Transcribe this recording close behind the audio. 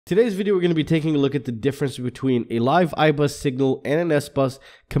Today's video, we're going to be taking a look at the difference between a live IBUS signal and an SBUS,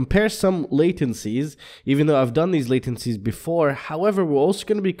 compare some latencies, even though I've done these latencies before. However, we're also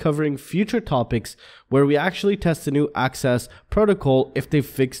going to be covering future topics where we actually test the new Hakcrc protocol if they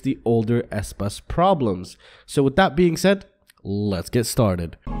fix the older SBUS problems. So with that being said, let's get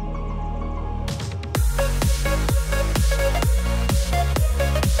started.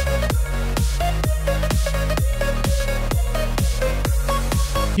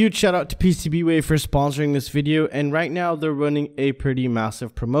 Huge shout out to PCBway for sponsoring this video, and right now they're running a pretty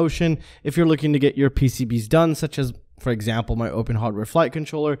massive promotion. If you're looking to get your PCBs done, such as for example my open hardware flight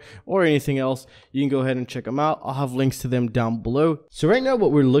controller or anything else, you can go ahead and check them out. I'll have links to them down below. So right now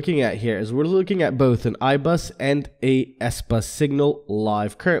what we're looking at here is we're looking at both an IBUS and a SBUS signal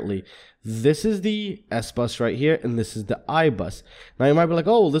live currently. This is the SBUS right here, and this is the IBUS. Now you might be like,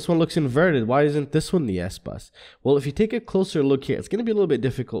 oh, this one looks inverted. Why isn't this one the SBUS? Well, if you take a closer look here, it's going to be a little bit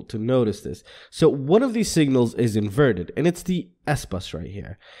difficult to notice this. So one of these signals is inverted, and it's the SBUS right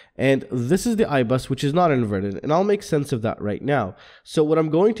here. And this is the IBUS, which is not inverted, and I'll make sense of that right now. So what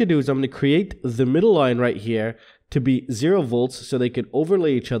I'm going to do is I'm going to create the middle line right here to be 0 volts so they can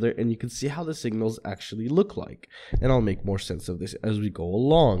overlay each other, and you can see how the signals actually look like. And I'll make more sense of this as we go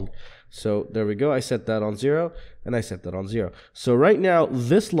along. So there we go. I set that on 0 and I set that on 0. So right now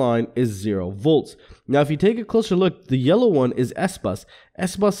this line is 0 volts. Now if you take a closer look, the yellow one is SBUS.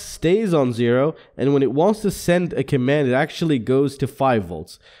 SBUS stays on 0, and when it wants to send a command, it actually goes to 5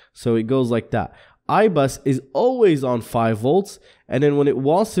 volts. So it goes like that. IBUS is always on 5 volts, and then when it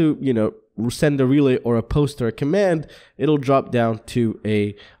wants to, send a relay or a post or a command, it'll drop down to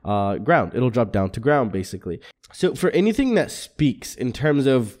a ground. It'll drop down to ground basically. So for anything that speaks in terms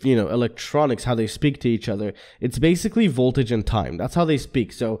of, electronics, how they speak to each other, it's basically voltage and time. That's how they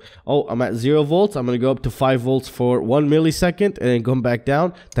speak. So, oh, I'm at 0 volts. I'm going to go up to 5 volts for 1 millisecond and then come back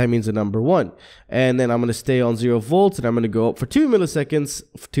down. That means the number 1. And then I'm going to stay on 0 volts and I'm going to go up for 2 milliseconds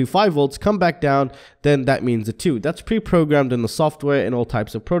to 5 volts, come back down. Then that means a 2. That's pre-programmed in the software and all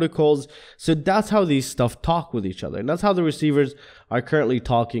types of protocols. So that's how these stuff talk with each other. And that's how the receivers are currently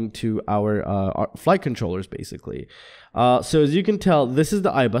talking to our flight controllers basically. So as you can tell, this is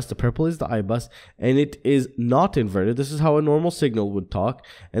the IBUS, the purple is the IBUS, and it is not inverted. This is how a normal signal would talk,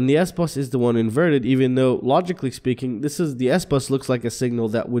 and the SBUS is the one inverted, even though logically speaking, the SBUS looks like a signal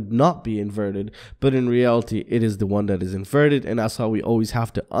that would not be inverted, but in reality, it is the one that is inverted, and that's how we always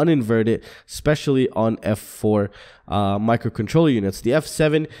have to uninvert it, especially on F4 microcontroller units. The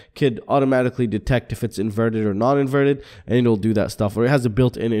F7 could automatically detect if it's inverted or not inverted, and it'll do that stuff, or it has a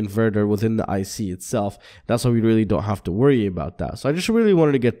built-in inverter within the IC itself. That's why we really don't have to worry about that. So I just really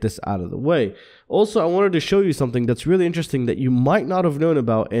wanted to get this out of the way. Also, I wanted to show you something that's really interesting that you might not have known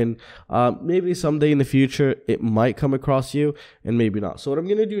about, and maybe someday in the future it might come across you, and maybe not. So what I'm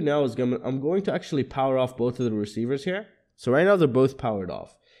going to do now is I'm going to actually power off both of the receivers here. So right now they're both powered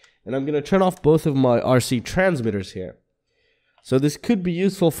off, and I'm going to turn off both of my RC transmitters here. So this could be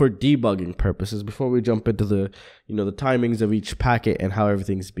useful for debugging purposes before we jump into the the timings of each packet and how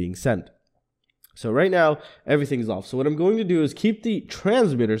everything's being sent. So right now everything's off. So what I'm going to do is keep the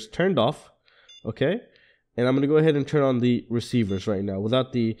transmitters turned off, okay? And I'm going to go ahead and turn on the receivers right now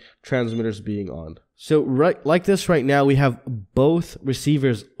without the transmitters being on. So right like this right now, we have both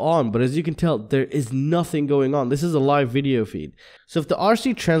receivers on, but as you can tell, there is nothing going on. This is a live video feed. So if the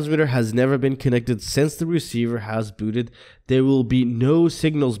RC transmitter has never been connected since the receiver has booted, there will be no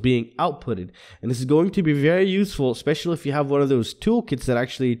signals being outputted. And this is going to be very useful, especially if you have one of those toolkits that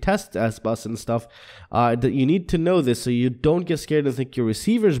actually test SBUS and stuff, that you need to know this so you don't get scared and think your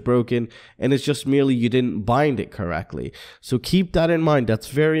receiver's broken and it's just merely you didn't bind it correctly. So keep that in mind. That's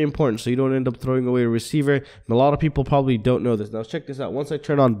very important so you don't end up throwing away a receiver. And a lot of people probably don't know this. Now check this out. Once I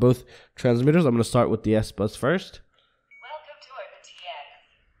turn on both transmitters, I'm going to start with the SBUS first.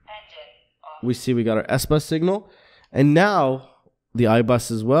 We see we got our SBUS signal, and now the IBUS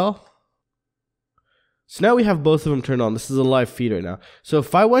as well. So now we have both of them turned on. This is a live feed right now. So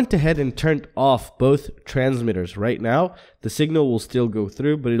if I went ahead and turned off both transmitters right now, the signal will still go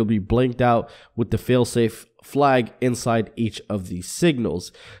through, but it'll be blanked out with the failsafe flag inside each of these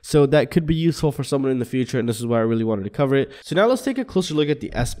signals. So that could be useful for someone in the future, and this is why I really wanted to cover it. So now let's take a closer look at the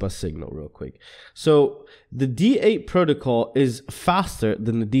SBUS signal real quick. So the D8 protocol is faster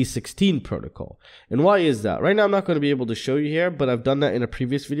than the D16 protocol. And why is that? Right now I'm not going to be able to show you here, but I've done that in a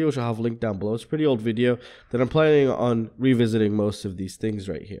previous video, which I'll have linked down below. It's a pretty old video that I'm planning on revisiting most of these things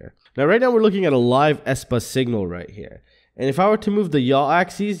right here. Now right now we're looking at a live SBUS signal right here. And if I were to move the yaw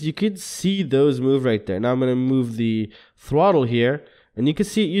axes, you could see those move right there. Now I'm going to move the throttle here, And you can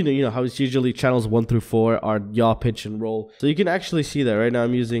see, you know how it's usually channels 1 through 4 are yaw, pitch, and roll. So you can actually see that right now.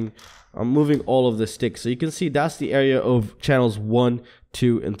 I'm moving all of the sticks. So you can see that's the area of channels 1,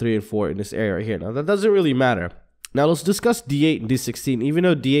 2, and 3, and 4 in this area right here. Now that doesn't really matter. Now let's discuss D8 and D16, even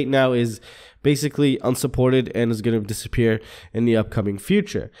though D8 now is basically unsupported and is going to disappear in the upcoming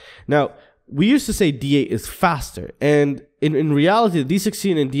future. Now, we used to say D8 is faster, and in reality,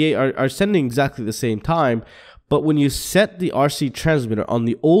 D16 and D8 are sending exactly the same time. But when you set the RC transmitter on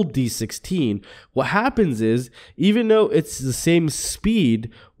the old D16, what happens is, even though it's the same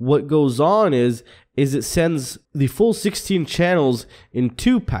speed, what goes on is it sends the full 16 channels in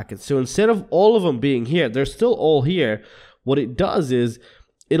 2 packets. So instead of all of them being here, they're still all here. What it does is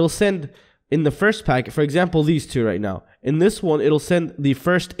it'll send in the first packet, for example, these 2 right now. In this one, it'll send the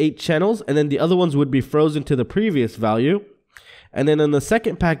first 8 channels, and then the other ones would be frozen to the previous value. And then in the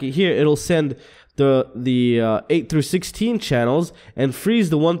second packet here, it'll send the 8 through 16 channels and freeze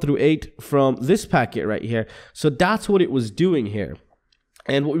the 1 through 8 from this packet right here. So that's what it was doing here.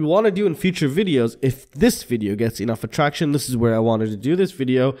 And what we want to do in future videos, if this video gets enough attraction, this is where I wanted to do this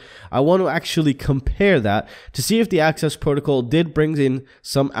video. I want to actually compare that to see if the access protocol did bring in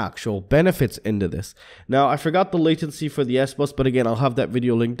some actual benefits into this. Now, I forgot the latency for the SBUS, but again, I'll have that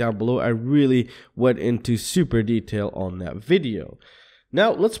video linked down below. I really went into super detail on that video.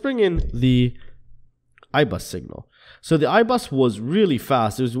 Now, let's bring in the IBUS signal. So the IBUS was really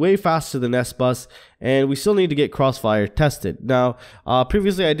fast. It was way faster than SBUS, and we still need to get Crossfire tested. Now,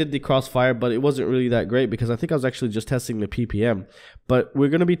 previously I did the Crossfire, but it wasn't really that great because I think I was actually just testing the PPM. But we're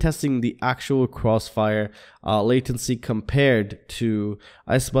going to be testing the actual Crossfire latency compared to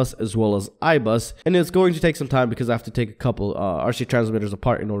SBUS as well as IBUS. And it's going to take some time because I have to take a couple RC transmitters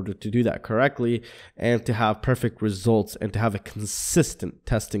apart in order to do that correctly and to have perfect results and to have a consistent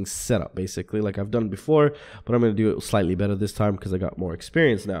testing setup, basically, like I've done before. But I'm going to do it slightly better this time because I got more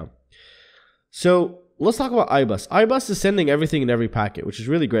experience now. So let's talk about IBUS. IBUS is sending everything in every packet, which is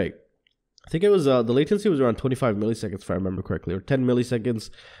really great. I think it was the latency was around 25 milliseconds if I remember correctly, or 10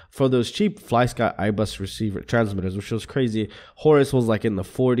 milliseconds for those cheap FlySky IBUS receiver transmitters, which was crazy. Horus was like in the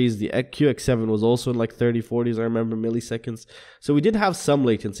 40s. The QX7 was also in like 30, 40s, I remember, milliseconds. So we did have some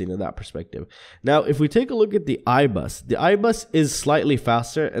latency in that perspective. Now, if we take a look at the IBUS is slightly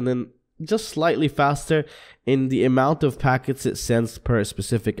faster, and then just slightly faster in the amount of packets it sends per a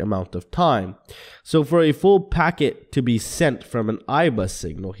specific amount of time. So for a full packet to be sent from an IBUS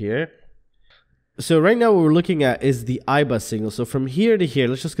signal here, so right now what we're looking at is the IBUS signal. So from here to here,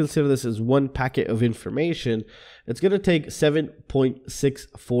 let's just consider this as one packet of information. It's going to take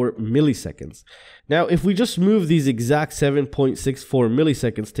 7.64 milliseconds. Now, if we just move these exact 7.64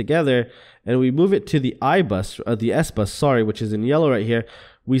 milliseconds together and we move it to the SBUS, sorry, which is in yellow right here,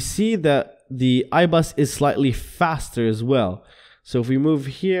 we see that the IBUS is slightly faster as well. So if we move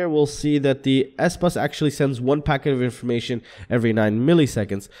here, we'll see that the SBUS actually sends one packet of information every 9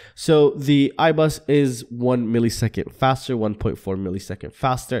 milliseconds. So the IBUS is 1 millisecond faster, 1.4 millisecond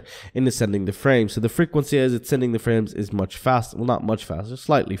faster in the sending the frames. So the frequency as it's sending the frames is much faster. Well, not much faster,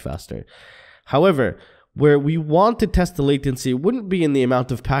 slightly faster. However, where we want to test the latency wouldn't be in the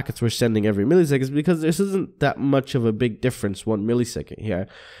amount of packets we're sending every millisecond, because this isn't that much of a big difference, 1 millisecond here.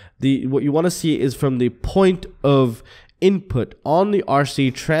 What you want to see is from the point of input on the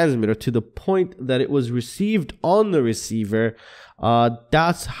RC transmitter to the point that it was received on the receiver.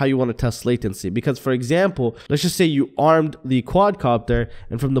 That's how you want to test latency. Because, for example, let's just say you armed the quadcopter,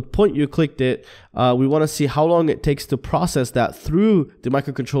 and from the point you clicked it, we want to see how long it takes to process that through the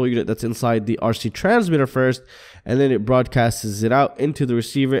microcontroller unit that's inside the RC transmitter first, and then it broadcasts it out into the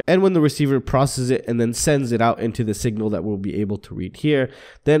receiver. And when the receiver processes it and then sends it out into the signal that we'll be able to read here,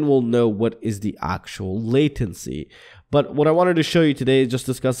 then we'll know what is the actual latency. But what I wanted to show you today is just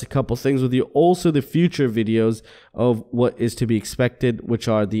discuss a couple things with you. Also, the future videos of what is to be expected, which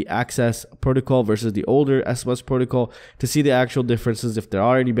are the access protocol versus the older SBUS protocol, to see the actual differences, if there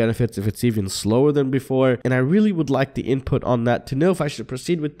are any benefits, if it's even slower than before. And I really would like the input on that to know if I should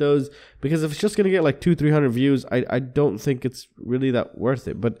proceed with those, because if it's just going to get like 200-300 views, I don't think it's really that worth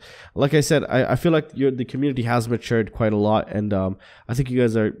it. But like I said, I feel like the community has matured quite a lot, and I think you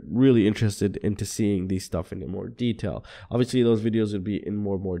guys are really interested into seeing these stuff in more detail. Obviously, those videos would be in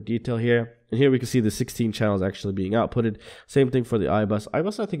more detail here. And here we can see the 16 channels actually being outputted. Same thing for the IBUS.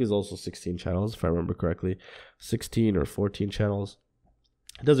 IBUS, I think, is also 16 channels, if I remember correctly. 16 or 14 channels.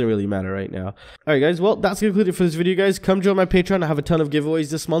 It doesn't really matter right now. Alright guys, well, that's concluded for this video, guys. Come join my Patreon. I have a ton of giveaways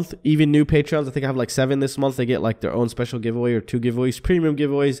this month. Even new Patreons, I think I have like 7 this month. They get like their own special giveaway or 2 giveaways, premium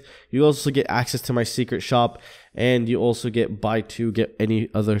giveaways. You also get access to my secret shop. And you also get buy two, get any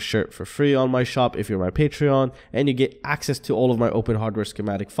other shirt for free on my shop if you're my Patreon. And you get access to all of my open hardware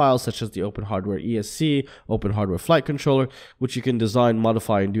schematic files, such as the open hardware ESC, open hardware flight controller, which you can design,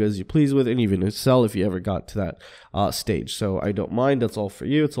 modify, and do as you please with, and even sell if you ever got to that stage. So I don't mind. That's all for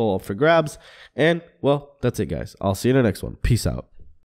you. It's all up for grabs. And well, that's it, guys. I'll see you in the next one. Peace out.